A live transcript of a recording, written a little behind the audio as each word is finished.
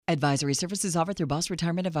Advisory services offered through Boss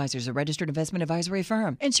Retirement Advisors, a registered investment advisory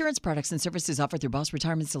firm. Insurance products and services offered through Boss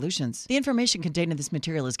Retirement Solutions. The information contained in this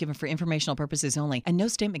material is given for informational purposes only, and no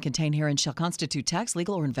statement contained herein shall constitute tax,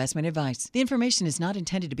 legal, or investment advice. The information is not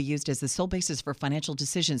intended to be used as the sole basis for financial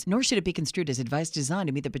decisions, nor should it be construed as advice designed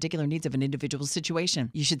to meet the particular needs of an individual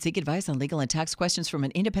situation. You should seek advice on legal and tax questions from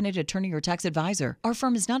an independent attorney or tax advisor. Our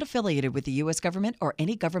firm is not affiliated with the U.S. government or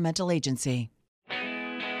any governmental agency.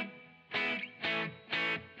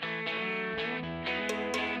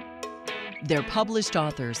 They're published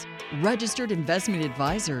authors, registered investment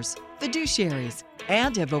advisors, fiduciaries,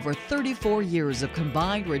 and have over 34 years of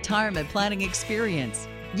combined retirement planning experience.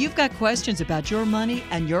 You've got questions about your money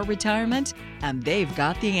and your retirement, and they've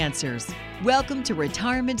got the answers. Welcome to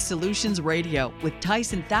Retirement Solutions Radio with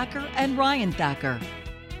Tyson Thacker and Ryan Thacker.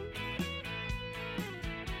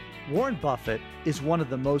 Warren Buffett is one of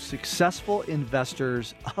the most successful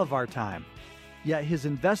investors of our time. Yet his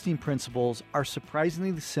investing principles are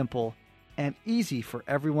surprisingly simple and easy for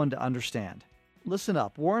everyone to understand. Listen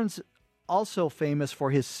up. Warren's also famous for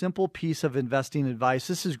his simple piece of investing advice.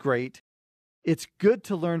 This is great. It's good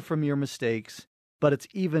to learn from your mistakes, but it's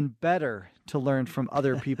even better to learn from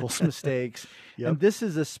other people's mistakes. Yep. And this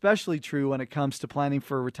is especially true when it comes to planning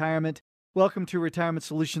for retirement. Welcome to Retirement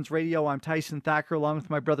Solutions Radio. I'm Tyson Thacker along with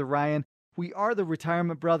my brother Ryan. We are the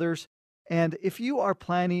Retirement Brothers. And if you are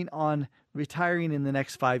planning on retiring in the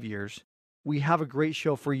next 5 years, we have a great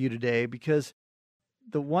show for you today, because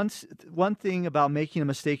the one thing about making a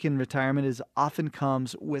mistake in retirement is often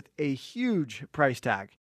comes with a huge price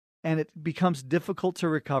tag, and it becomes difficult to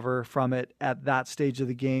recover from it at that stage of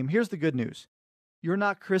the game. Here's the good news. You're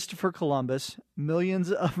not Christopher Columbus.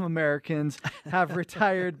 Millions of Americans have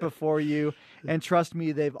retired before you, and trust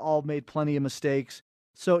me, they've all made plenty of mistakes.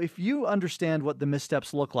 So if you understand what the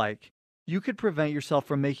missteps look like, you could prevent yourself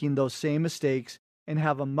from making those same mistakes and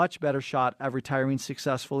have a much better shot at retiring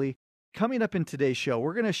successfully. Coming up in today's show,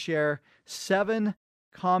 we're going to share 7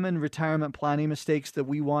 common retirement planning mistakes that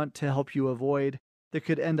we want to help you avoid that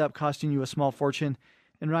could end up costing you a small fortune.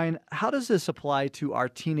 And Ryan, how does this apply to our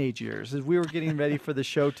teenage years? As we were getting ready for the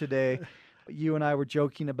show today, you and I were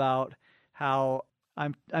joking about how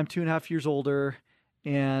I'm 2.5 years older,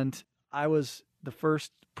 and I was the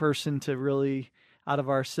first person to really, out of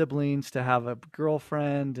our siblings, to have a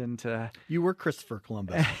girlfriend and to... You were Christopher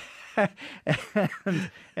Columbus.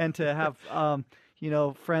 and to have,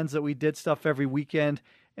 friends that we did stuff every weekend.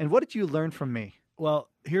 And what did you learn from me? Well,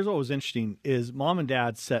 here's what was interesting is Mom and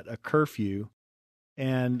Dad set a curfew.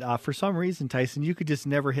 And for some reason, Tyson, you could just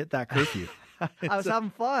never hit that curfew. I was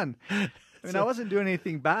having fun. I wasn't doing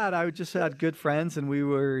anything bad. I just had good friends, and we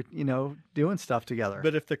were, doing stuff together.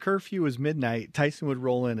 But if the curfew was midnight, Tyson would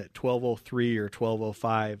roll in at 12:03 or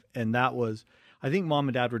 12:05, and that was, I think Mom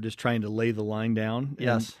and Dad were just trying to lay the line down.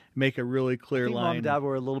 Yes. And make a really clear line. Mom and Dad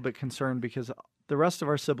were a little bit concerned because the rest of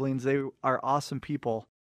our siblings, they are awesome people.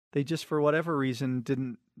 They just, for whatever reason,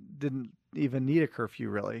 didn't even need a curfew,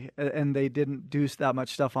 really, and they didn't do that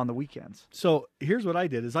much stuff on the weekends. So here's what I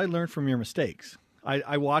did: is I learned from your mistakes.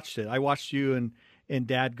 I watched it. I watched you and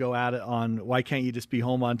Dad go at it on why can't you just be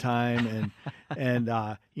home on time,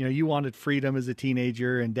 and you wanted freedom as a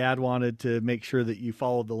teenager, and Dad wanted to make sure that you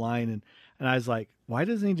followed the line, and I was like, why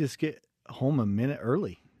doesn't he just get home a minute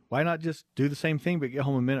early? Why not just do the same thing but get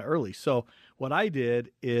home a minute early? So what I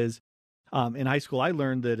did is, in high school, I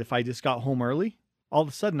learned that if I just got home early, all of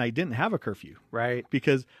a sudden I didn't have a curfew. Right.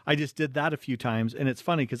 Because I just did that a few times. And it's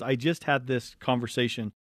funny because I just had this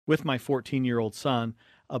conversation with my 14-year-old son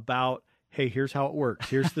about, hey, here's how it works.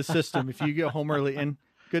 Here's the system. If you get home early, and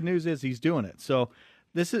good news is he's doing it. So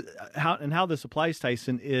this is how this applies,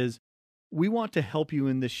 Tyson, is we want to help you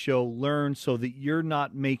in this show learn so that you're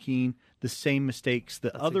not making the same mistakes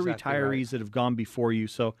that other exactly retirees right. that have gone before you.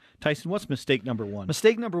 So, Tyson, what's mistake number 1?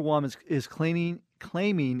 Mistake number 1 is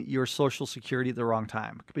claiming your Social Security at the wrong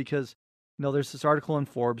time. Because, there's this article in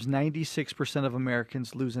Forbes, 96% of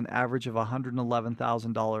Americans lose an average of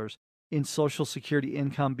 $111,000 in Social Security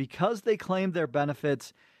income because they claimed their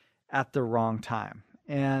benefits at the wrong time.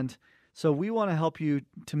 And so we want to help you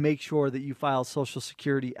to make sure that you file Social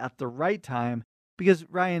Security at the right time, because,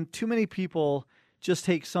 Ryan, too many people just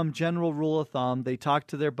take some general rule of thumb. They talk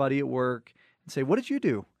to their buddy at work and say, what did you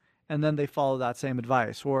do? And then they follow that same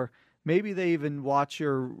advice. Or maybe they even watch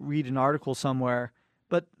or read an article somewhere.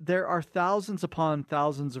 But there are thousands upon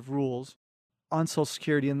thousands of rules on Social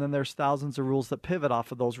Security, and then there's thousands of rules that pivot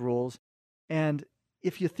off of those rules. And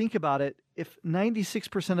if you think about it, if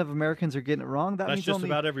 96% of Americans are getting it wrong, that's means just only,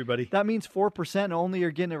 about everybody. That means 4% only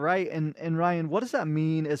are getting it right. And Ryan, what does that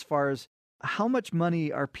mean as far as how much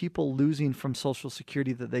money are people losing from Social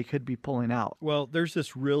Security that they could be pulling out? Well, there's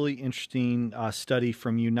this really interesting study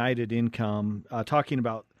from United Income talking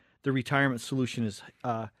about the retirement solution is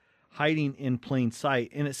hiding in plain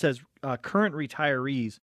sight. And it says current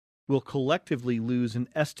retirees will collectively lose an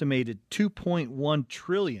estimated $2.1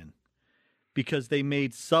 trillion because they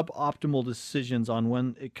made suboptimal decisions on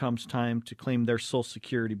when it comes time to claim their Social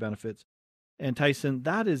Security benefits. And Tyson,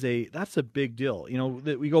 that's a big deal. You know,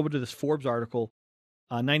 we go over to this Forbes article,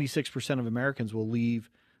 96% of Americans will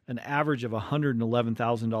leave an average of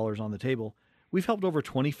 $111,000 on the table. We've helped over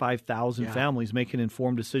 25,000 families make an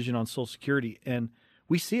informed decision on Social Security. And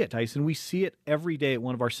we see it, Tyson. We see it every day at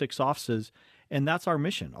one of our 6 offices. And that's our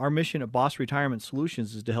mission. Our mission at Boss Retirement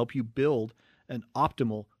Solutions is to help you build an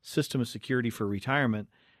optimal system of security for retirement.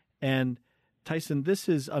 And Tyson, this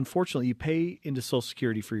is, unfortunately, you pay into Social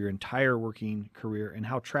Security for your entire working career, and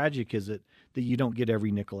how tragic is it that you don't get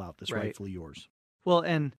every nickel out that's rightfully yours? Well,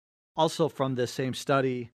 and also from this same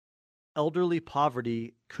study, elderly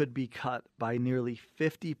poverty could be cut by nearly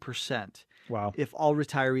 50%. Wow. If all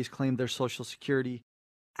retirees claim their Social Security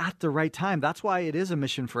at the right time. That's why it is a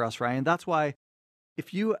mission for us, Ryan. That's why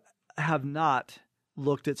if you have not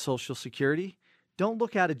looked at Social Security, don't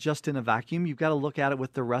look at it just in a vacuum. You've got to look at it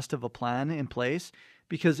with the rest of a plan in place,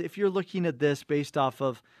 because if you're looking at this based off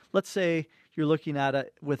of, let's say you're looking at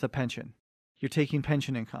it with a pension, you're taking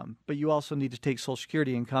pension income, but you also need to take Social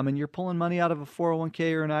Security income, and you're pulling money out of a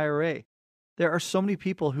 401k or an IRA. There are so many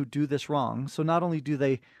people who do this wrong. So not only do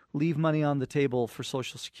they leave money on the table for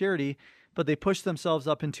Social Security, but they push themselves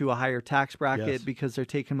up into a higher tax bracket because they're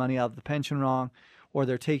taking money out of the pension wrong, or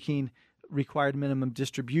they're taking required minimum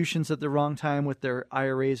distributions at the wrong time with their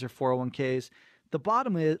IRAs or 401ks. The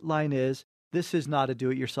bottom line is, this is not a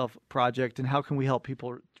do-it-yourself project, and how can we help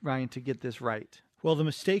people, Ryan, to get this right? Well, the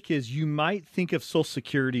mistake is you might think of Social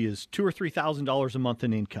Security as $2,000 or $3,000 a month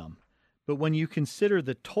in income. But when you consider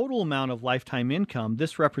the total amount of lifetime income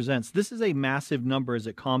this is a massive number as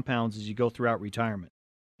it compounds as you go throughout retirement.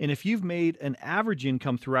 And if you've made an average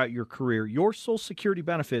income throughout your career, your Social Security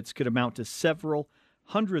benefits could amount to several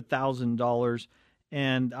 $100,000.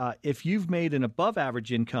 And if you've made an above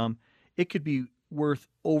average income, it could be worth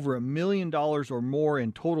over $1 million or more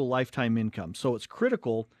in total lifetime income. So it's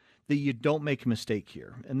critical that you don't make a mistake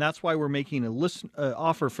here. And that's why we're making an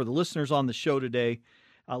offer for the listeners on the show today.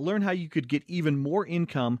 Learn how you could get even more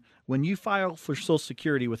income when you file for Social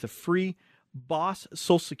Security with a free Boss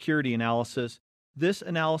Social Security analysis. This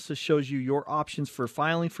analysis shows you your options for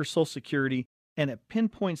filing for Social Security, and it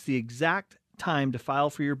pinpoints the exact time to file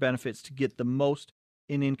for your benefits to get the most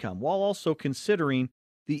in income, while also considering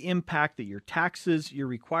the impact that your taxes, your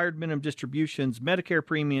required minimum distributions, Medicare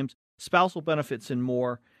premiums, spousal benefits, and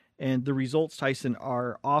more. And the results, Tyson,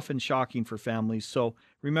 are often shocking for families. So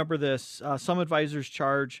remember this, some advisors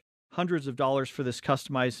charge hundreds of dollars for this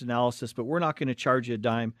customized analysis, but we're not going to charge you a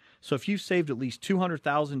dime. So if you've saved at least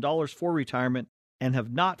 $200,000 for retirement and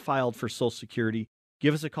have not filed for Social Security,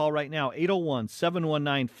 give us a call right now,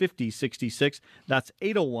 801-719-5066. That's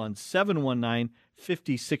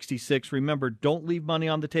 801-719-5066. Remember, don't leave money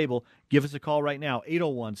on the table. Give us a call right now,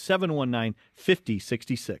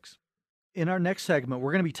 801-719-5066. In our next segment,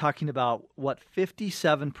 we're going to be talking about what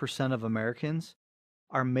 57% of Americans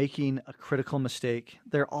are making a critical mistake.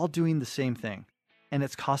 They're all doing the same thing, and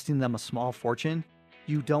it's costing them a small fortune.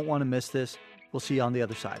 You don't want to miss this. We'll see you on the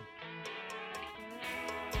other side.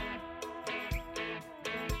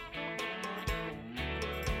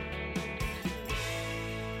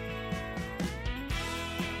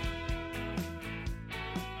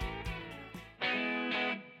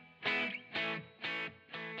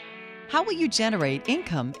 How will you generate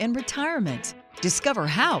income in retirement? Discover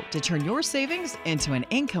how to turn your savings into an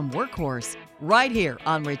income workhorse right here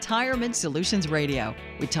on Retirement Solutions Radio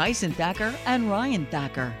with Tyson Thacker and Ryan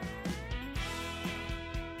Thacker.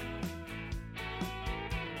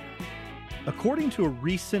 According to a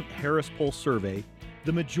recent Harris Poll survey,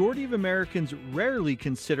 the majority of Americans rarely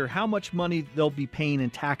consider how much money they'll be paying in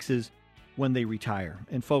taxes when they retire.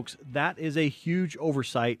 And folks, that is a huge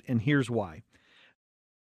oversight, and here's why.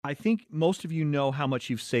 I think most of you know how much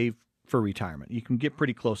you've saved for retirement. You can get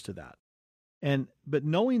pretty close to that. But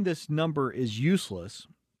knowing this number is useless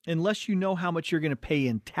unless you know how much you're going to pay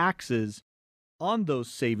in taxes on those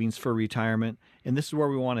savings for retirement. And this is where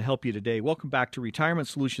we want to help you today. Welcome back to Retirement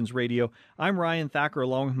Solutions Radio. I'm Ryan Thacker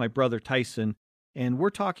along with my brother Tyson, and we're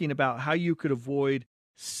talking about how you could avoid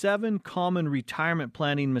 7 common retirement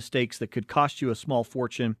planning mistakes that could cost you a small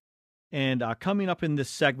fortune. And coming up in this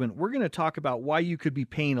segment, we're going to talk about why you could be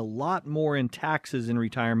paying a lot more in taxes in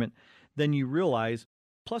retirement than you realize,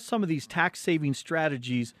 plus some of these tax-saving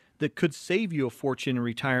strategies that could save you a fortune in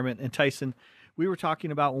retirement. And Tyson, we were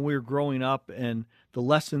talking about when we were growing up and the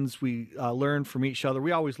lessons we learned from each other.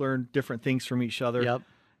 We always learn different things from each other. Yep.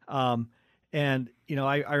 And,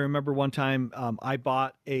 I remember one time I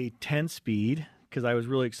bought a 10-speed because I was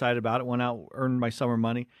really excited about it. Went out, earned my summer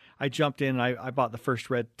money. I jumped in and I bought the first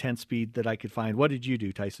red 10-speed that I could find. What did you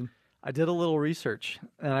do, Tyson? I did a little research,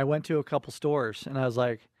 and I went to a couple stores, and I was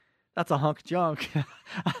like, that's a hunk of junk.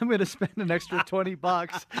 I'm going to spend an extra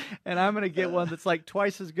 $20, and I'm going to get one that's like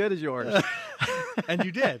twice as good as yours. And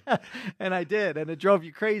you did. And I did, and it drove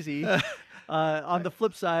you crazy. On the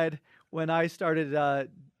flip side, when I started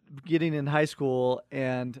getting in high school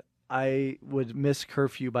and I would miss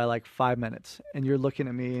curfew by like 5 minutes, and you're looking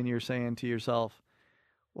at me and you're saying to yourself,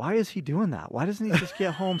 why is he doing that? Why doesn't he just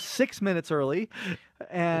get home 6 minutes early?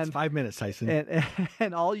 And it's 5 minutes, Tyson.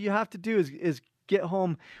 And all you have to do is get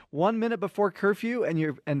home 1 minute before curfew,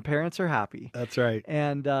 and parents are happy. That's right.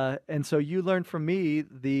 And so you learned from me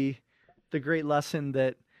the great lesson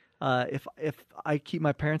that if I keep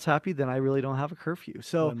my parents happy, then I really don't have a curfew.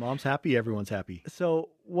 So when mom's happy, everyone's happy. So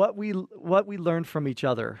what we learned from each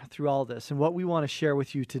other through all this, and what we want to share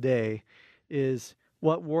with you today, is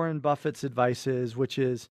what Warren Buffett's advice is, which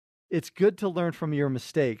is it's good to learn from your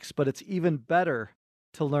mistakes, but it's even better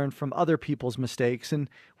to learn from other people's mistakes. And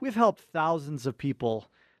we've helped thousands of people,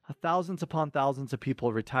 thousands upon thousands of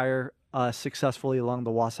people retire successfully along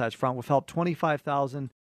the Wasatch Front. We've helped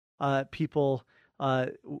 25,000 people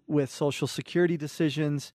with Social Security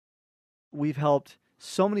decisions. We've helped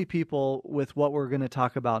so many people with what we're going to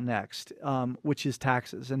talk about next, which is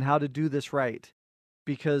taxes and how to do this right.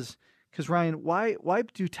 Because Ryan, why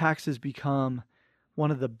do taxes become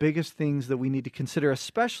one of the biggest things that we need to consider,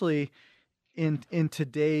 especially in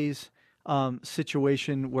today's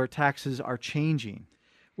situation where taxes are changing?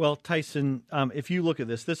 Well, Tyson, if you look at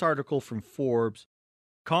this article from Forbes,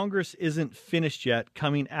 Congress isn't finished yet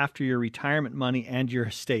coming after your retirement money and your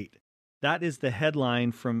estate. That is the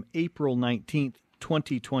headline from April 19th,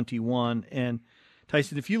 2021. And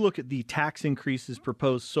Tyson, if you look at the tax increases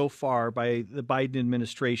proposed so far by the Biden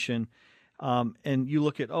administration, and you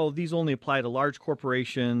look at, these only apply to large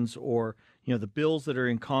corporations, or, the bills that are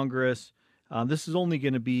in Congress, this is only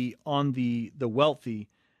going to be on the wealthy.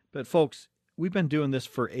 But folks, we've been doing this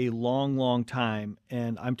for a long, long time.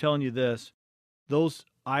 And I'm telling you this, those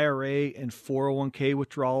IRA and 401k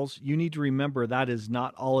withdrawals, you need to remember that is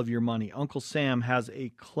not all of your money. Uncle Sam has a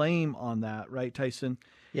claim on that, right, Tyson?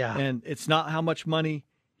 Yeah. And it's not how much money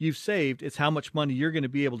you've saved, it's how much money you're going to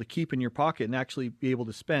be able to keep in your pocket and actually be able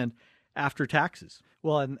to spend after taxes.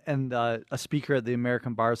 Well, and a speaker at the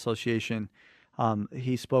American Bar Association,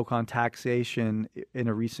 he spoke on taxation in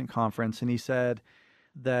a recent conference, and he said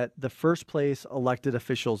that the first place elected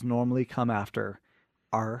officials normally come after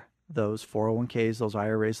are those 401ks, those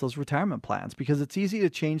IRAs, those retirement plans, because it's easy to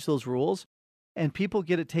change those rules and people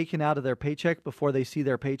get it taken out of their paycheck before they see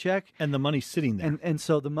their paycheck. And the money's sitting there. And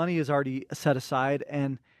so the money is already set aside.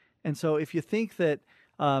 And so if you think that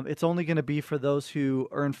it's only going to be for those who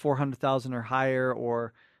earn $400,000 or higher,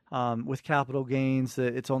 or with capital gains,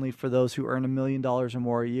 that it's only for those who earn $1 million or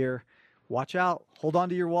more a year, watch out. Hold on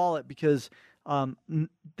to your wallet, because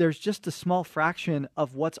there's just a small fraction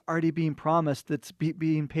of what's already being promised that's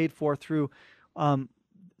being paid for through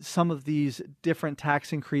some of these different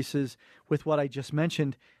tax increases. With what I just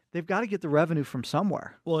mentioned, they've got to get the revenue from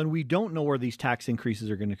somewhere. Well, and we don't know where these tax increases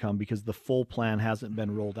are going to come because the full plan hasn't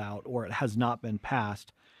been rolled out or it has not been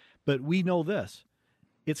passed. But we know this.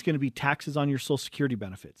 It's going to be taxes on your Social Security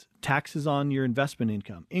benefits, taxes on your investment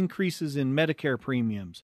income, increases in Medicare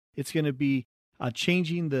premiums. It's going to be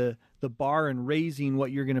changing the bar and raising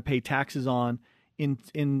what you're going to pay taxes on in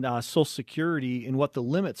Social Security, and what the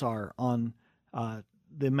limits are on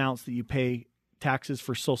the amounts that you pay taxes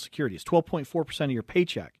for Social Security. It's 12.4% of your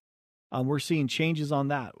paycheck. We're seeing changes on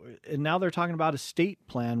that. And now they're talking about estate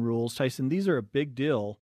plan rules. Tyson, these are a big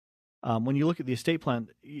deal. When you look at the estate plan,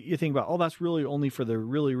 you think about, that's really only for the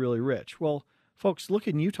really, really rich. Well, folks, look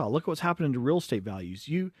in Utah. Look at what's happening to real estate values.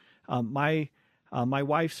 My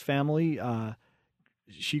wife's family,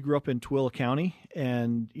 she grew up in Tooele County,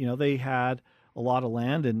 and they had a lot of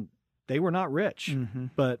land, and they were not rich. Mm-hmm.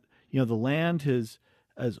 But the land has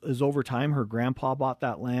over time, her grandpa bought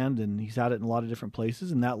that land, and he's had it in a lot of different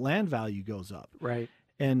places, and that land value goes up. Right.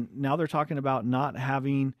 And now they're talking about not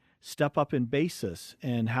having step up in basis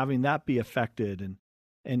and having that be affected.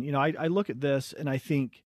 And I look at this and I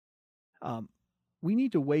think we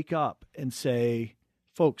need to wake up and say,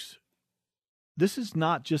 folks, this is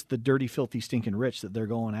not just the dirty, filthy, stinking rich that they're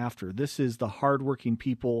going after. This is the hardworking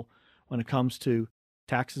people when it comes to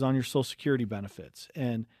taxes on your Social Security benefits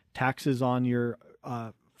and taxes on your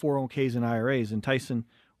 401ks and IRAs. And Tyson,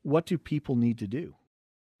 what do people need to do?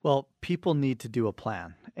 Well, people need to do a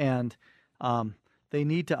plan, and they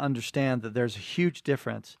need to understand that there's a huge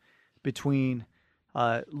difference between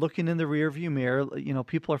looking in the rearview mirror.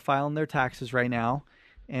 People are filing their taxes right now,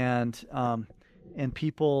 and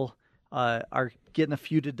people are getting a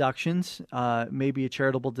few deductions, maybe a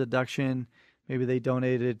charitable deduction, maybe they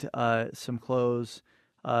donated some clothes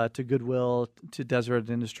to Goodwill, to Deseret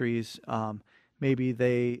Industries. Maybe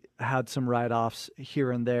they had some write-offs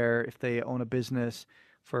here and there if they own a business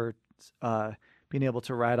for being able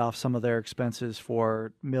to write off some of their expenses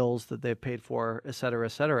for mills that they've paid for, et cetera,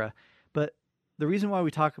 et cetera. But the reason why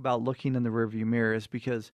we talk about looking in the rearview mirror is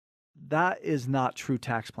because that is not true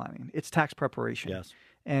tax planning. It's tax preparation. Yes.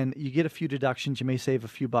 And you get a few deductions, you may save a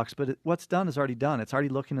few bucks, but what's done is already done. It's already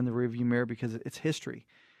looking in the rearview mirror because it's history.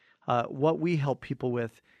 What we help people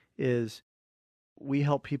with is we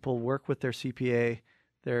help people work with their CPA,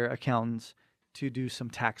 their accountants, to do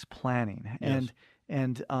some tax planning. Yes.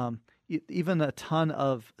 And even a ton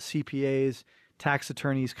of CPAs, tax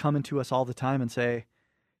attorneys come into us all the time and say,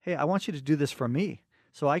 hey, I want you to do this for me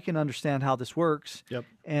so I can understand how this works. Yep.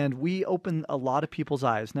 And we open a lot of people's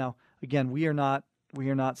eyes. Now, again, we are not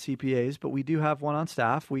CPAs, but we do have one on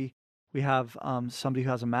staff. We have somebody who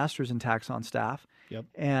has a master's in tax on staff. Yep.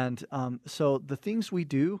 And so the things we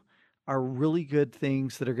do are really good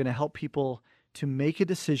things that are going to help people to make a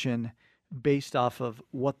decision based off of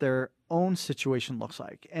what their own situation looks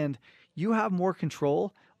like. And you have more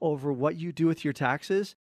control over what you do with your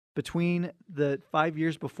taxes between the 5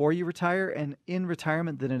 years before you retire and in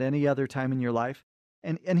retirement than at any other time in your life.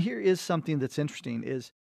 And here is something that's interesting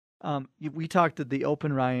is we talked at the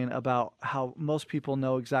Open, Ryan, about how most people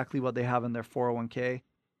know exactly what they have in their 401k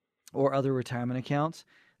or other retirement accounts,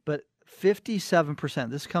 but 57%,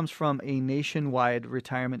 this comes from a nationwide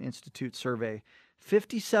Retirement Institute survey,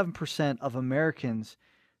 57% of Americans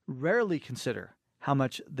rarely consider how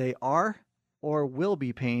much they are or will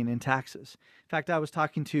be paying in taxes. In fact, I was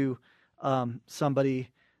talking to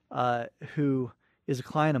somebody who is a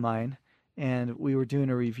client of mine, and we were doing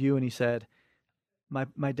a review, and he said,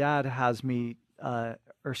 my dad has me,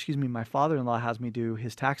 my father-in-law has me do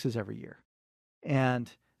his taxes every year.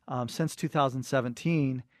 And since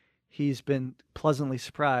 2017, he's been pleasantly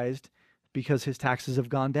surprised because his taxes have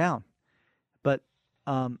gone down. But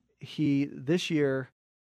he this year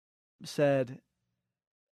said,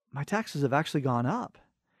 my taxes have actually gone up.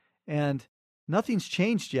 And nothing's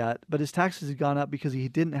changed yet, but his taxes have gone up because he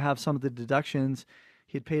didn't have some of the deductions.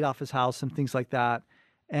 He had paid off his house and things like that.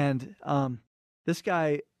 And this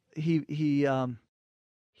guy, he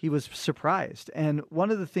was surprised. And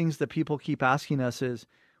one of the things that people keep asking us is,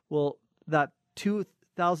 well, that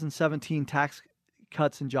 2017 Tax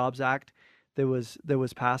Cuts and Jobs Act that was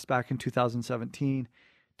passed back in 2017,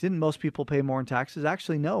 didn't most people pay more in taxes?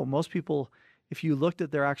 Actually, no. Most people, if you looked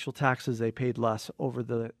at their actual taxes, they paid less over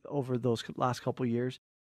those last couple of years.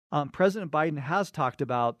 President Biden has talked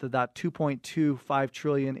about that $2.25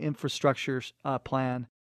 trillion infrastructure plan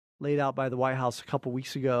laid out by the White House a couple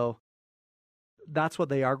weeks ago. That's what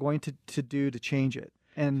they are going to do to change it.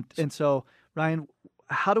 And so, Ryan,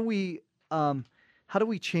 how do we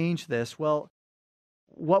change this? Well,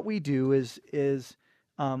 what we do is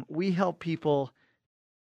we help people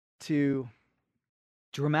to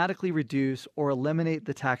dramatically reduce or eliminate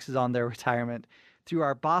the taxes on their retirement through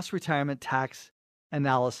our Boss Retirement Tax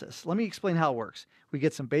Analysis. Let me explain how it works. We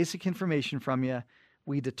get some basic information from you.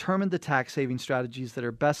 We determine the tax saving strategies that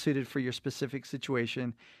are best suited for your specific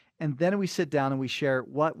situation. And then we sit down and we share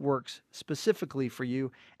what works specifically for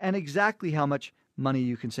you and exactly how much money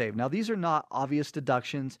you can save. Now, these are not obvious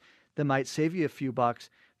deductions that might save you a few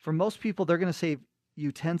bucks. For most people, they're going to save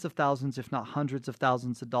you tens of thousands, if not hundreds of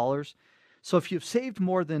thousands of dollars. So if you've saved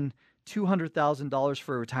more than $200,000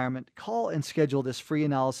 for retirement, call and schedule this free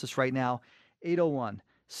analysis right now,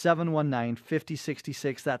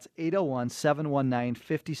 801-719-5066. That's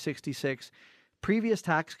 801-719-5066. Previous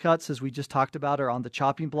tax cuts, as we just talked about, are on the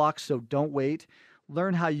chopping block, so don't wait.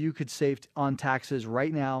 Learn how you could save on taxes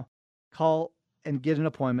right now. Call and get an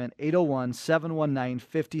appointment,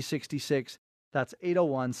 801-719-5066. That's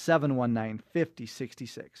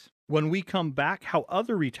 801-719-5066. When we come back, how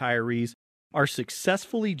other retirees are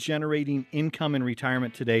successfully generating income in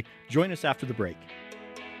retirement today. Join us after the break.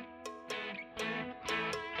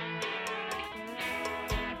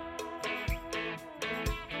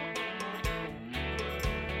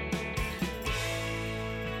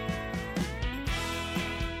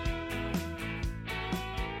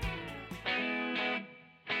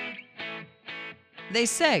 They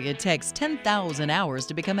say it takes 10,000 hours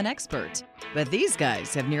to become an expert. But these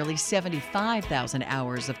guys have nearly 75,000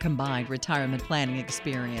 hours of combined retirement planning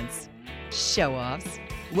experience. Show-offs.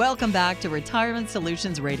 Welcome back to Retirement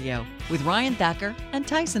Solutions Radio with Ryan Thacker and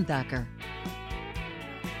Tyson Thacker.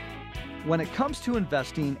 When it comes to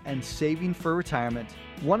investing and saving for retirement,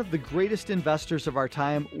 one of the greatest investors of our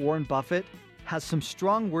time, Warren Buffett, has some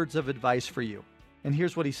strong words of advice for you. And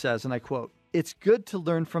here's what he says, and I quote, "It's good to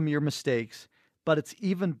learn from your mistakes, but it's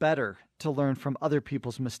even better to learn from other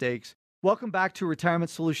people's mistakes." Welcome back to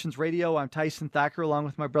Retirement Solutions Radio. I'm Tyson Thacker along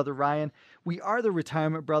with my brother Ryan. We are the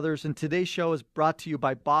Retirement Brothers, and today's show is brought to you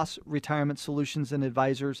by Boss Retirement Solutions and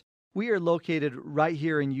Advisors. We are located right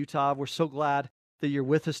here in Utah. We're so glad that you're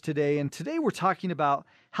with us today. And today we're talking about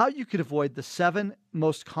how you could avoid the 7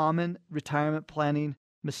 most common retirement planning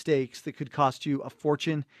mistakes that could cost you a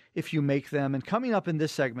fortune if you make them. And coming up in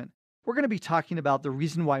this segment, we're going to be talking about the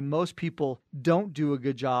reason why most people don't do a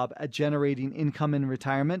good job at generating income in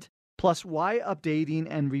retirement, plus why updating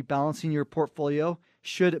and rebalancing your portfolio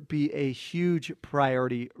should be a huge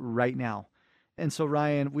priority right now. And so,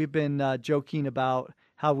 Ryan, we've been joking about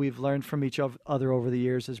how we've learned from each other over the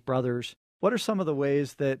years as brothers. What are some of the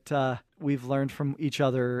ways that we've learned from each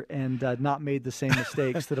other and not made the same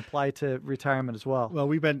mistakes that apply to retirement as well? Well,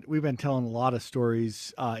 we've been telling a lot of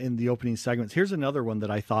stories in the opening segments. Here's another one that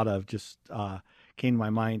I thought of, just came to my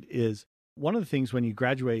mind, is one of the things when you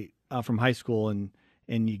graduate from high school and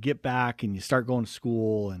you get back and you start going to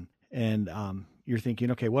school and you're thinking,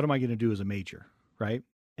 okay, what am I going to do as a major, right?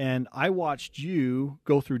 And I watched you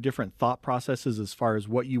go through different thought processes as far as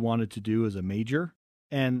what you wanted to do as a major.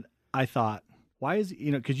 And I thought, why is,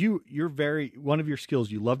 because you're one of your skills,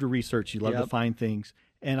 you love to research, you love to find things.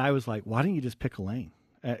 And I was like, why don't you just pick a lane?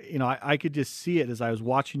 I could just see it as I was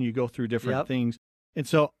watching you go through different things. And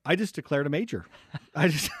so I just declared a major.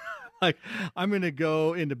 I'm going to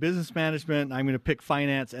go into business management. I'm going to pick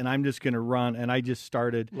finance and I'm just going to run. And I just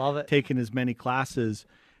started taking as many classes.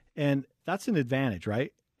 And that's an advantage,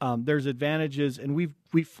 right? There's advantages, and we've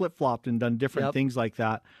flip-flopped and done different things like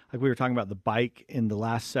that. Like we were talking about the bike in the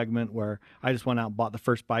last segment where I just went out and bought the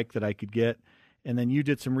first bike that I could get. And then you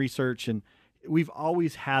did some research, and we've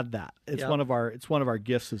always had that. It's one of our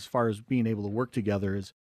gifts as far as being able to work together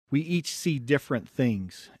is we each see different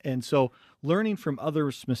things. And so learning from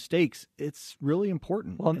others' mistakes, it's really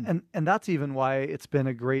important. Well, and that's even why it's been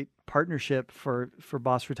a great partnership for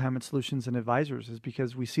Boss Retirement Solutions and Advisors, is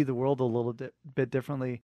because we see the world a little bit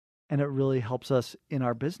differently, and it really helps us in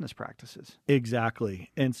our business practices. Exactly.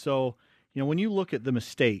 And so, when you look at the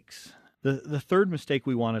mistakes, the third mistake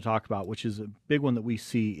we want to talk about, which is a big one that we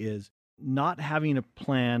see, is not having a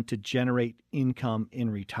plan to generate income in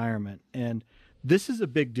retirement. And this is a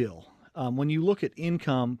big deal. When you look at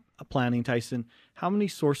income planning, Tyson, how many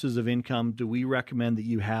sources of income do we recommend that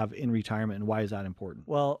you have in retirement, and why is that important?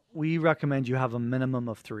 Well, we recommend you have a minimum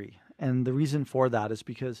of 3. And the reason for that is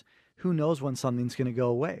because who knows when something's going to go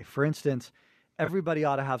away. For instance, everybody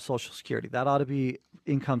ought to have Social Security. That ought to be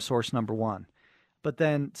income source number 1. But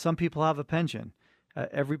then some people have a pension.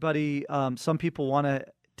 Some people want to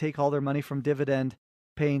take all their money from dividend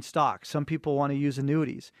paying stocks. Some people want to use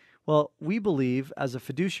annuities. Well, we believe as a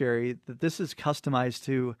fiduciary that this is customized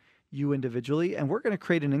to you individually, and we're going to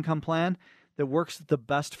create an income plan that works the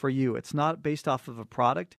best for you. It's not based off of a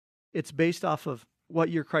product. It's based off of what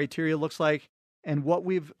your criteria looks like and what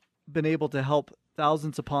we've been able to help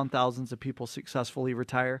thousands upon thousands of people successfully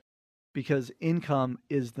retire, because income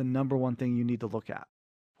is the number one thing you need to look at.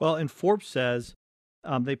 Well, and Forbes says,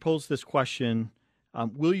 they pose this question,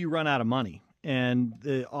 will you run out of money? And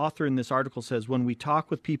the author in this article says, when we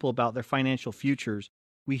talk with people about their financial futures,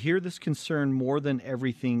 we hear this concern more than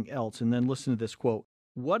everything else. And then listen to this quote.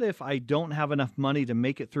 What if I don't have enough money to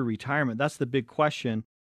make it through retirement? That's the big question.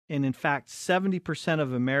 And in fact, 70%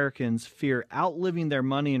 of Americans fear outliving their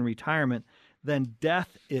money in retirement than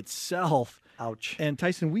death itself. Ouch. And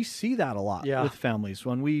Tyson, we see that a lot with families.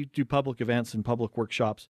 When we do public events and public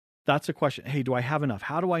workshops, that's a question. Hey, do I have enough?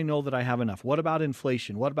 How do I know that I have enough? What about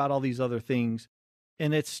inflation? What about all these other things?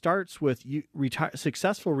 And it starts with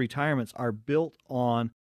successful retirements are built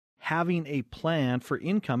on having a plan for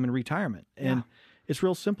income in retirement. And it's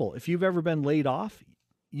real simple. If you've ever been laid off,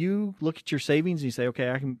 you look at your savings and you say,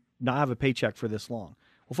 okay, I can not have a paycheck for this long.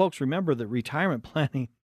 Well, folks, remember that retirement planning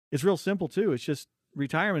is real simple too. It's just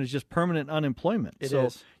retirement is just permanent unemployment. It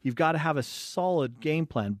is. You've got to have a solid game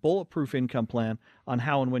plan, bulletproof income plan on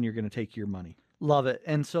how and when you're going to take your money. Love it.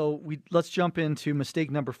 And so let's jump into mistake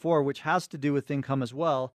number 4, which has to do with income as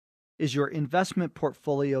well, is your investment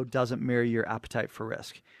portfolio doesn't mirror your appetite for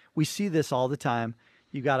risk. We see this all the time.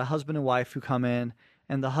 You got a husband and wife who come in,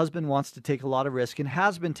 and the husband wants to take a lot of risk and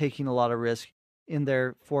has been taking a lot of risk in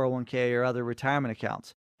their 401k or other retirement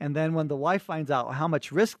accounts. And then when the wife finds out how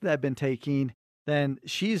much risk they've been taking, then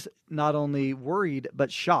she's not only worried,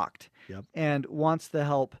 but shocked. Yep. And wants the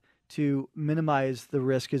help to minimize the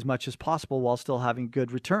risk as much as possible while still having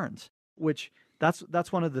good returns, which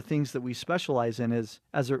that's one of the things that we specialize in is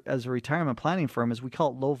as a retirement planning firm is we call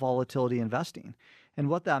it low volatility investing. And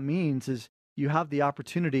what that means is you have the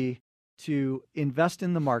opportunity to invest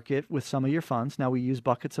in the market with some of your funds. Now we use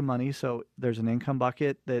buckets of money. So there's an income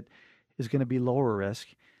bucket that is going to be lower risk.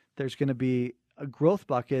 There's going to be a growth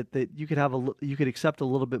bucket that you could accept a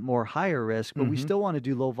little bit more higher risk, but we still want to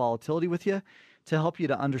do low volatility with you to help you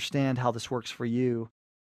to understand how this works for you.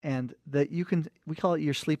 And that we call it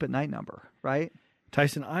your sleep at night number, right?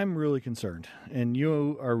 Tyson, I'm really concerned, and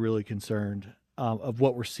you are really concerned of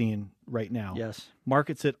what we're seeing right now. Yes.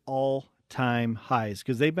 Markets at all-time highs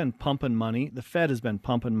because they've been pumping money. The Fed has been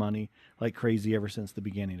pumping money like crazy ever since the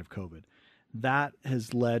beginning of COVID. That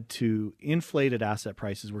has led to inflated asset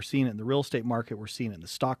prices. We're seeing it in the real estate market. We're seeing it in the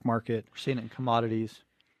stock market. We're seeing it in commodities.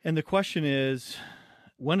 And the question is,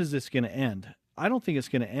 when is this going to end? I don't think it's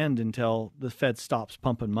going to end until the Fed stops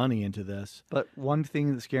pumping money into this. But one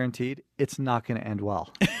thing that's guaranteed, it's not going to end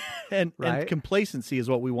well. and right? Complacency is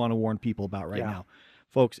what we want to warn people about right now.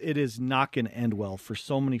 Folks, it is not going to end well for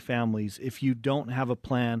so many families if you don't have a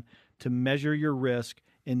plan to measure your risk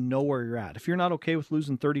and know where you're at. If you're not okay with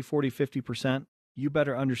losing 30, 40, 50%, you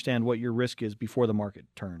better understand what your risk is before the market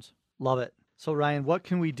turns. Love it. So Ryan, what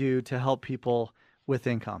can we do to help people with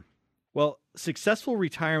income? Well, successful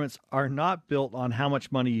retirements are not built on how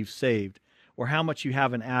much money you've saved or how much you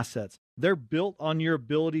have in assets. They're built on your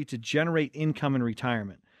ability to generate income in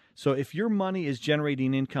retirement. So if your money is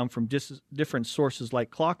generating income from different sources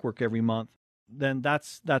like clockwork every month, then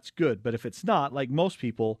that's good. But if it's not, like most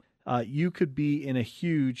people, you could be in a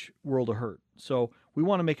huge world of hurt. So we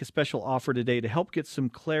want to make a special offer today to help get some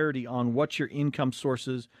clarity on what your income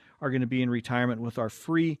sources are going to be in retirement with our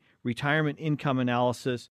free retirement income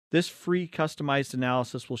analysis. This free customized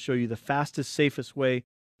analysis will show you the fastest, safest way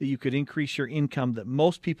that you could increase your income that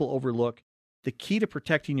most people overlook, the key to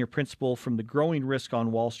protecting your principal from the growing risk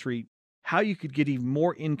on Wall Street, how you could get even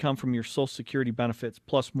more income from your Social Security benefits,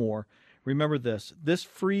 plus more. Remember this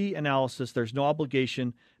free analysis, there's no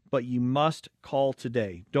obligation, but you must call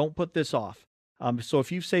today. Don't put this off. So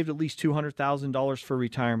if you've saved at least $200,000 for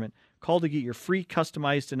retirement, call to get your free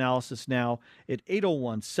customized analysis now at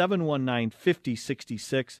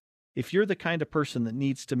 801-719-5066. If you're the kind of person that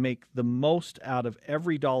needs to make the most out of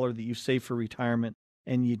every dollar that you save for retirement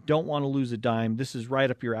and you don't want to lose a dime, this is right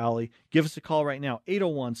up your alley. Give us a call right now,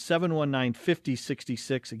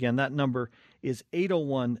 801-719-5066. Again, that number is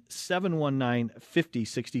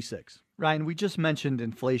 801-719-5066. Ryan, we just mentioned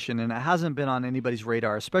inflation, and it hasn't been on anybody's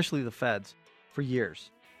radar, especially the Fed's, for years.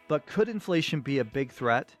 But could inflation be a big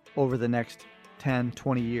threat over the next 10,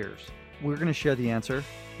 20 years? We're going to share the answer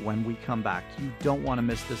when we come back. You don't want to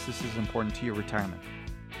miss this. This is important to your retirement.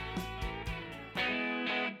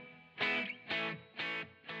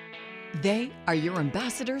 They are your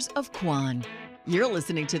ambassadors of Quan. You're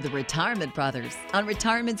listening to the Retirement Brothers on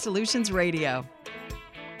Retirement Solutions Radio.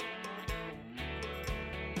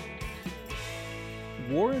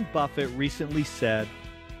 Warren Buffett recently said,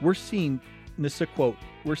 we're seeing, and this is a quote,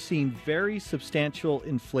 we're seeing very substantial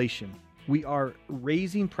inflation. We are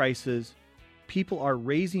raising prices. People are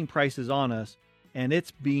raising prices on us, and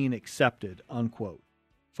it's being accepted, unquote.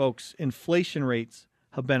 Folks, inflation rates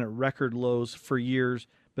have been at record lows for years,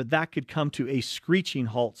 but that could come to a screeching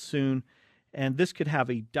halt soon, and this could have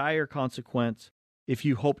a dire consequence if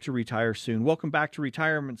you hope to retire soon. Welcome back to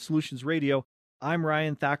Retirement Solutions Radio. I'm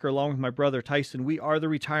Ryan Thacker, along with my brother Tyson. We are the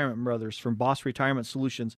Retirement Brothers from Boss Retirement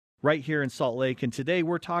Solutions right here in Salt Lake. And today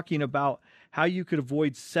we're talking about how you could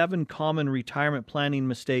avoid 7 common retirement planning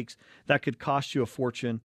mistakes that could cost you a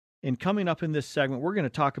fortune. And coming up in this segment, we're going to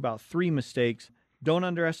talk about 3 mistakes. Don't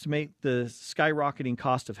underestimate the skyrocketing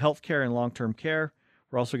cost of healthcare and long-term care.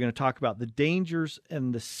 We're also going to talk about the dangers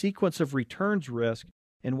and the sequence of returns risk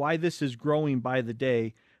and why this is growing by the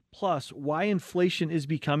day. Plus, why inflation is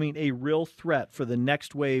becoming a real threat for the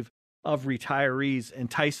next wave of retirees.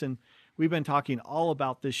 And Tyson, we've been talking all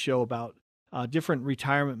about this show about different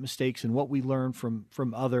retirement mistakes and what we learn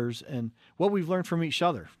from others and what we've learned from each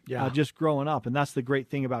other just growing up. And that's the great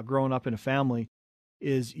thing about growing up in a family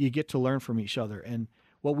is you get to learn from each other. And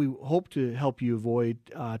what we hope to help you avoid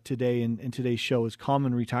today in today's show is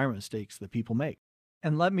common retirement mistakes that people make.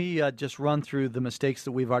 And let me just run through the mistakes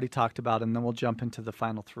that we've already talked about, and then we'll jump into the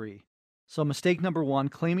final 3. So mistake number 1,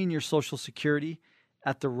 claiming your Social Security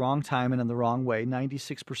at the wrong time and in the wrong way.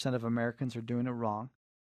 96% of Americans are doing it wrong.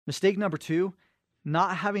 Mistake number 2,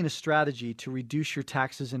 not having a strategy to reduce your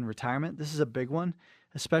taxes in retirement. This is a big one,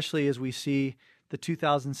 especially as we see the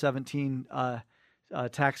 2017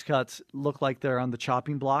 tax cuts look like they're on the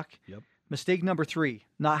chopping block. Yep. Mistake number 3,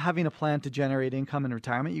 not having a plan to generate income in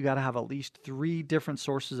retirement. You got to have at least 3 different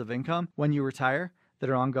sources of income when you retire that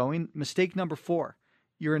are ongoing. Mistake number 4,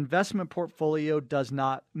 your investment portfolio does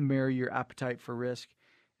not mirror your appetite for risk.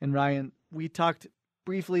 And Ryan, we talked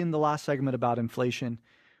briefly in the last segment about inflation.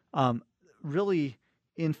 Really,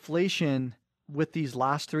 inflation with these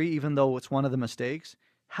last 3, even though it's one of the mistakes,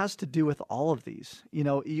 has to do with all of these.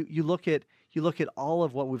 You look at all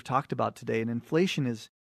of what we've talked about today, and inflation is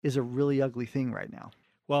a really ugly thing right now.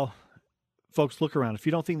 Well, folks, look around. If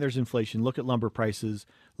you don't think there's inflation, look at lumber prices,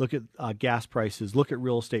 look at gas prices, look at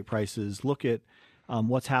real estate prices, look at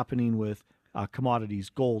what's happening with commodities,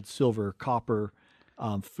 gold, silver, copper,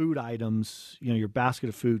 food items, your basket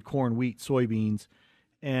of food, corn, wheat, soybeans.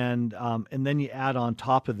 And then you add on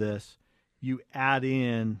top of this, you add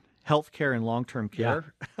in healthcare and long-term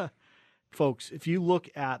care. Yeah. Folks, if you look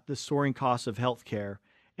at the soaring costs of healthcare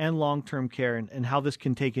and long-term care and how this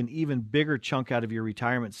can take an even bigger chunk out of your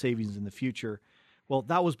retirement savings in the future, well,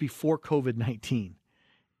 that was before COVID-19.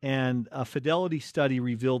 And a Fidelity study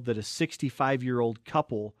revealed that a 65-year-old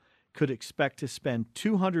couple could expect to spend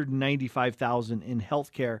 $295,000 in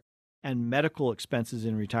healthcare and medical expenses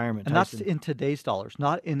in retirement. And Tyson, that's in today's dollars,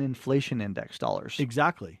 not in inflation index dollars.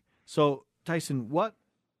 Exactly. So, Tyson, what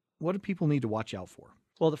do people need to watch out for?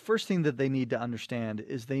 Well, the first thing that they need to understand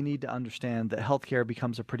is they need to understand that healthcare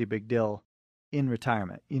becomes a pretty big deal in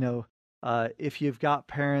retirement. If you've got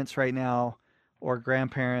parents right now or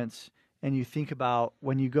grandparents and you think about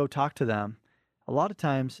when you go talk to them, a lot of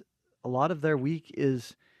times, a lot of their week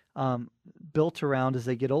is built around as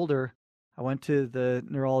they get older. I went to the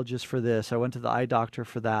neurologist for this. I went to the eye doctor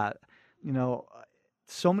for that.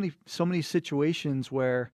 So many situations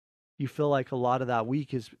where you feel like a lot of that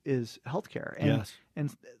week is healthcare. And, yes.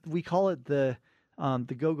 And we call it the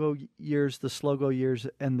go-go years, the slow-go years,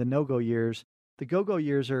 and the no-go years. The go-go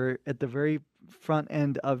years are at the very front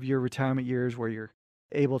end of your retirement years where you're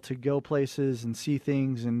able to go places and see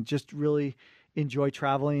things and just really enjoy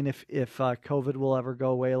traveling if COVID will ever go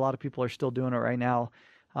away. A lot of people are still doing it right now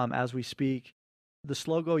as we speak. The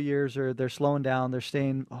slow-go years they're slowing down, they're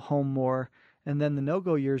staying home more. And then the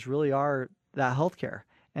no-go years really are that healthcare.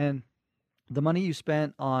 And the money you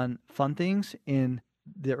spent on fun things in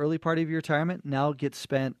the early part of your retirement now gets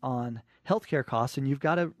spent on healthcare costs, and you've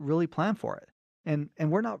got to really plan for it. And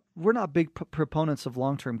we're not big proponents of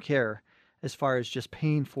long-term care as far as just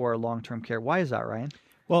paying for long-term care. Why is that, Ryan?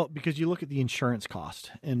 Well, because you look at the insurance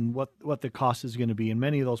cost and what the cost is going to be. And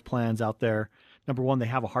many of those plans out there, number one, they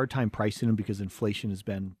have a hard time pricing them because inflation has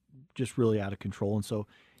been just really out of control. And so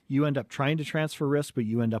you end up trying to transfer risk, but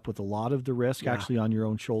you end up with a lot of the risk actually on your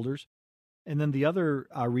own shoulders. And then the other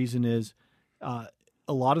reason is a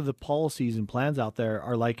lot of the policies and plans out there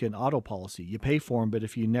are like an auto policy. You pay for them, but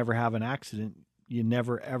if you never have an accident, you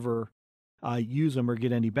never, ever use them or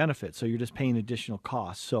get any benefit. So you're just paying additional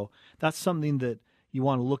costs. So that's something that you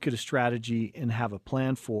want to look at a strategy and have a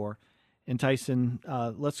plan for. And Tyson,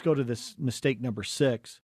 let's go to this mistake number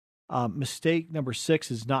 6. Mistake number 6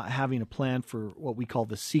 is not having a plan for what we call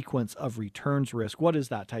the sequence of returns risk. What is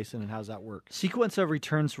that, Tyson, and how does that work? Sequence of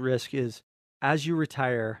returns risk is as you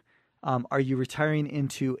retire, are you retiring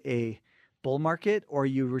into a bull market or are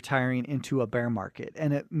you retiring into a bear market?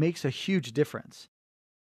 And it makes a huge difference.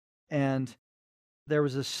 And there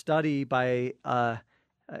was a study by,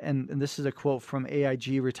 and this is a quote from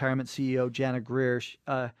AIG retirement CEO Jana Greer.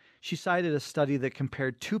 She cited a study that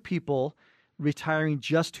compared 2 people retiring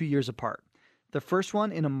just 2 years apart. The first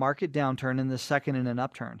one in a market downturn and the second in an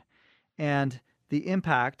upturn. And the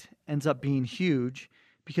impact ends up being huge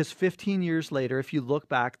because 15 years later, if you look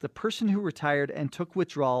back, the person who retired and took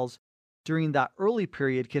withdrawals during that early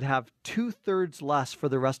period could have 2/3 less for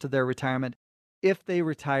the rest of their retirement if they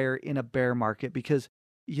retire in a bear market. Because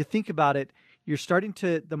you think about it,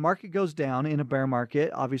 the market goes down in a bear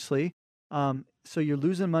market, obviously. So you're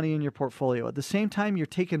losing money in your portfolio. At the same time, you're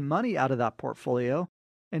taking money out of that portfolio.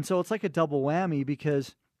 And so it's like a double whammy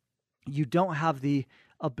because you don't have the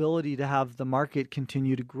ability to have the market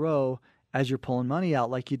continue to grow as you're pulling money out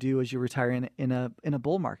like you do as you retire in a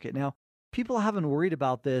bull market. Now, people haven't worried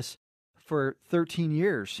about this for 13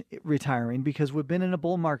 years retiring because we've been in a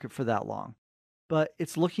bull market for that long. But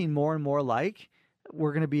it's looking more and more like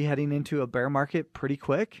we're going to be heading into a bear market pretty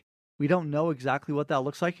quick. We don't know exactly what that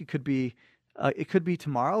looks like. It could be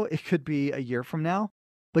tomorrow. It could be a year from now.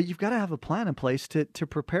 But you've got to have a plan in place to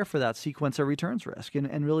prepare for that sequence of returns risk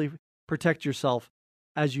and really protect yourself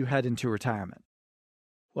as you head into retirement.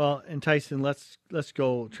 Well, and Tyson, let's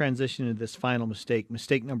go transition to this final mistake.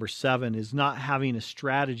 Mistake number 7 is not having a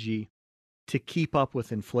strategy to keep up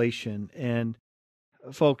with inflation. And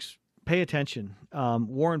folks, pay attention.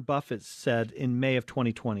 Warren Buffett said in May of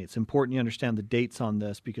 2020, it's important you understand the dates on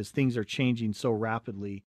this because things are changing so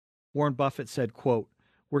rapidly. Warren Buffett said, quote,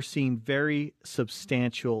 "We're seeing very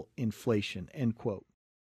substantial inflation," end quote.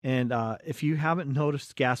 And if you haven't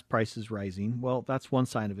noticed gas prices rising, well, that's one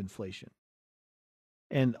sign of inflation.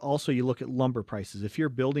 And also you look at lumber prices. If you're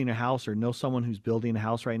building a house or know someone who's building a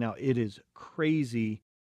house right now, it is crazy.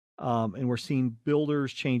 And we're seeing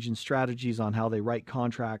builders changing strategies on how they write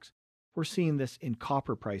contracts. We're seeing this in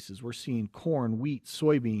copper prices. We're seeing corn, wheat,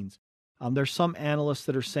 soybeans. There's some analysts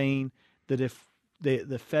that are saying that if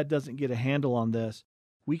the Fed doesn't get a handle on this,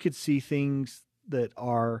 we could see things that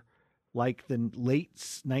are like the late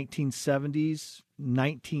 1970s,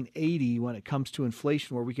 1980 when it comes to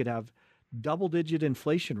inflation, where we could have double-digit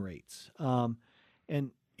inflation rates.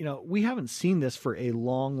 And, we haven't seen this for a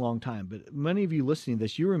long, long time. But many of you listening to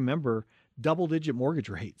this, you remember double-digit mortgage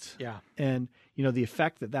rates. Yeah. And, the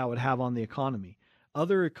effect that would have on the economy.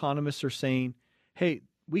 Other economists are saying, hey,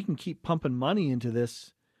 we can keep pumping money into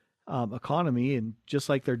this economy, and just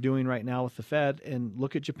like they're doing right now with the Fed. And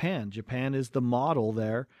look at Japan. Japan is the model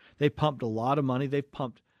there. They pumped a lot of money. They've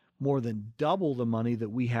pumped more than double the money that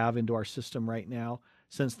we have into our system right now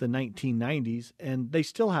since the 1990s, and they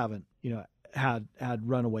still haven't, had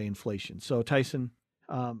runaway inflation. So Tyson,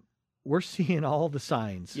 we're seeing all the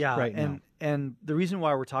signs right now. And the reason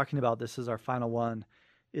why we're talking about this as our final one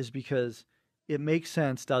is because it makes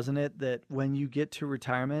sense, doesn't it, that when you get to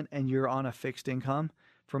retirement and you're on a fixed income,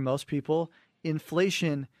 for most people,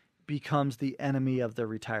 inflation becomes the enemy of the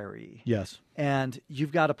retiree. Yes. And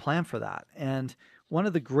you've got to plan for that. And one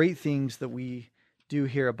of the great things that we do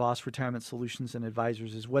here at Boss Retirement Solutions and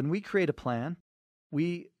Advisors is when we create a plan,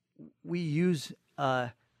 we use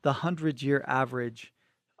the 100-year average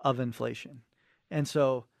of inflation. And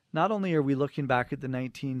so not only are we looking back at the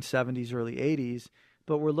 1970s, early 80s,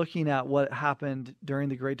 but we're looking at what happened during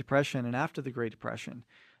the Great Depression and after the Great Depression.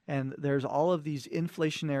 And there's all of these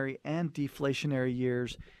inflationary and deflationary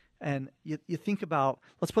years. And you think about,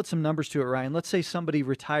 let's put some numbers to it, Ryan. Let's say somebody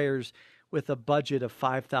retires with a budget of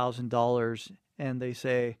 $5,000 and they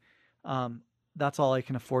say, that's all I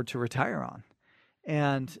can afford to retire on.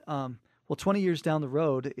 And, 20 years down the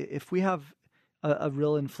road, if we have a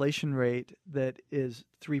real inflation rate that is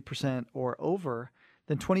 3% or over,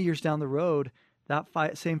 then 20 years down the road, that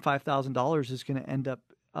same $5,000 is going to end up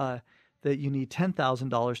that you need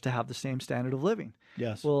 $10,000 to have the same standard of living.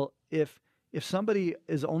 Yes. Well, if somebody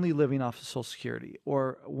is only living off of Social Security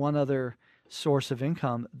or one other source of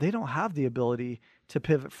income, they don't have the ability to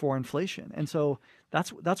pivot for inflation. And so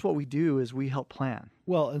that's what we do is we help plan.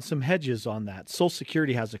 Well, and some hedges on that. Social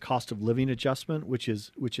Security has a cost of living adjustment, which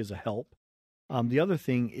is a help. The other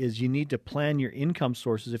thing is you need to plan your income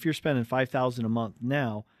sources. If you're spending $5,000 a month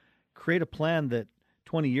now, create a plan that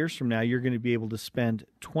 20 years from now you're going to be able to spend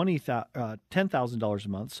 $10,000 a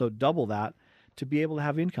month, so double that to be able to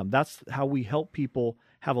have income. That's how we help people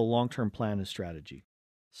have a long-term plan and strategy.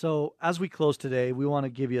 So as we close today, we want to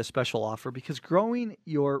give you a special offer because growing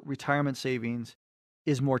your retirement savings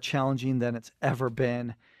is more challenging than it's ever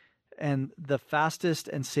been. And the fastest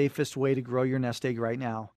and safest way to grow your nest egg right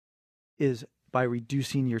now is by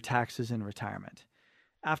reducing your taxes in retirement.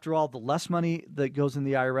 After all, the less money that goes in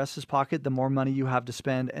the IRS's pocket, the more money you have to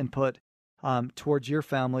spend and put towards your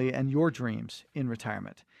family and your dreams in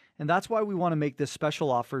retirement. And that's why we want to make this special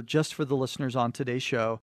offer just for the listeners on today's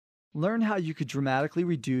show. Learn how you could dramatically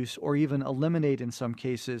reduce or even eliminate, in some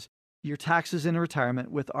cases, your taxes in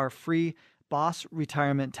retirement with our free Boss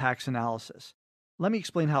Retirement Tax Analysis. Let me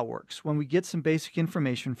explain how it works. When we get some basic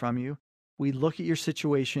information from you, we look at your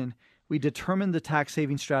situation, we determine the tax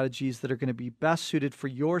saving strategies that are going to be best suited for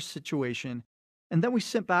your situation, and then we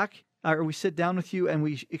sit down with you and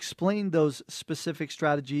we explain those specific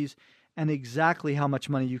strategies and exactly how much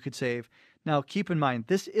money you could save. Now, keep in mind,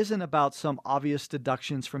 this isn't about some obvious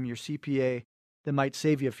deductions from your CPA that might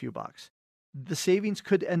save you a few bucks. The savings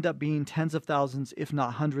could end up being tens of thousands, if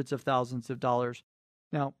not hundreds of thousands of dollars.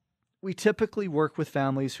 Now, we typically work with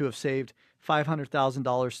families who have saved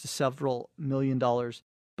 $500,000 to several $1 million.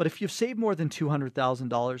 But if you've saved more than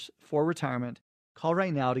 $200,000 for retirement, call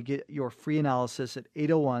right now to get your free analysis at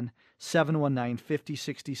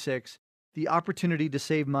 801-719-5066. The opportunity to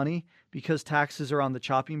save money because taxes are on the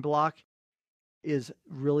chopping block is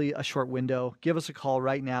really a short window. Give us a call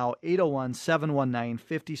right now,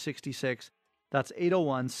 801-719-5066. That's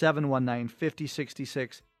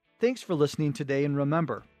 801-719-5066. Thanks for listening today, and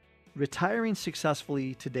remember, Retiring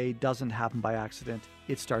successfully today doesn't happen by accident.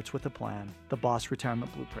 It starts with a plan. The Boss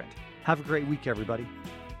Retirement Blueprint. Have a great week, everybody.